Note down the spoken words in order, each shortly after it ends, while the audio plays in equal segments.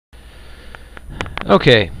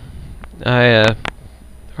Okay, I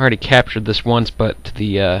already captured this once, but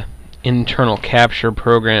the internal capture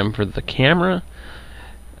program for the camera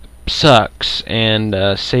sucks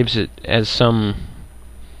and saves it as some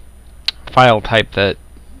file type that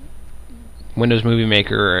Windows Movie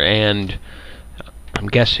Maker and I'm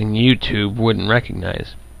guessing YouTube wouldn't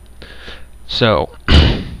recognize. So,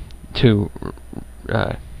 to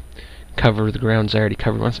cover the grounds I already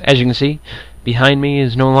covered once, as you can see, behind me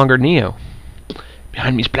is no longer Neo.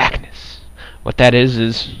 Behind me is blackness. What that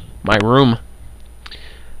is my room.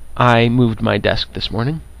 I moved my desk this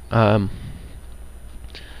morning.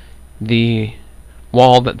 The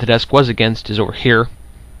wall that the desk was against is over here.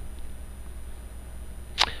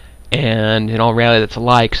 And in all reality that's a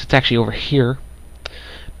lie, because it's actually over here.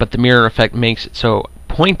 But the mirror effect makes it so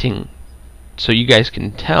pointing, so you guys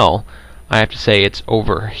can tell, I have to say it's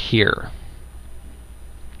over here.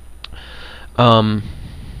 I'm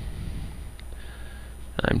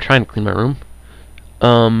trying to clean my room.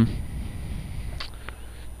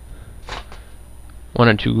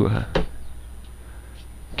 Wanted to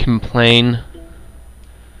complain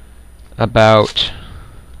about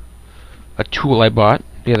a tool I bought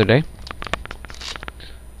the other day.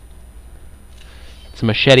 It's a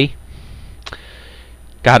machete.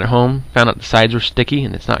 Got it home, found out the sides were sticky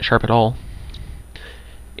and it's not sharp at all.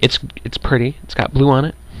 It's pretty. It's got blue on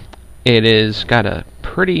it. It is got a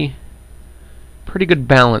pretty good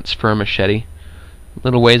balance for a machete.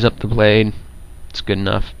 Little ways up the blade. It's good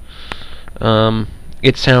enough.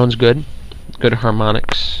 It sounds good. Good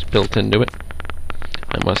harmonics built into it,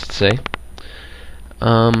 I must say.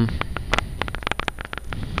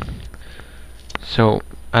 So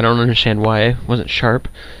I don't understand why it wasn't sharp.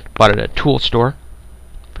 Bought it at a tool store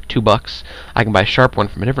for $2. I can buy a sharp one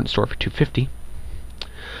from a different store for $2.50.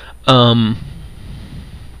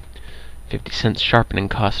 50 cents sharpening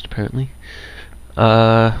cost apparently.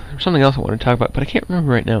 There's something else I wanted to talk about, but I can't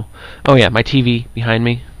remember right now. Oh yeah, my TV behind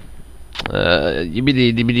me.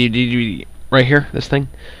 Right here, this thing.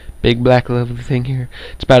 Big black lovely thing here.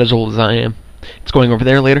 It's about as old as I am. It's going over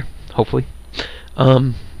there later, hopefully.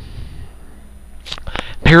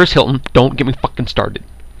 Paris Hilton, don't get me fucking started.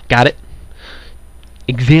 Got it?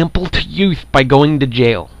 Example to youth by going to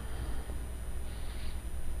jail.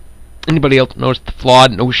 Anybody else notice the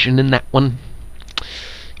flawed notion in that one?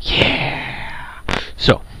 Yeah.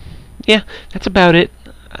 So, yeah, that's about it.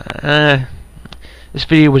 This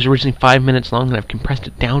video was originally 5 minutes long, and I've compressed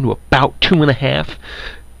it down to about 2.5.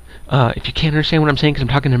 If you can't understand what I'm saying because I'm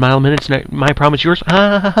talking in mile minutes, my promise yours.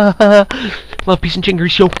 Love, peace, and chicken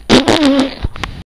grease, yo.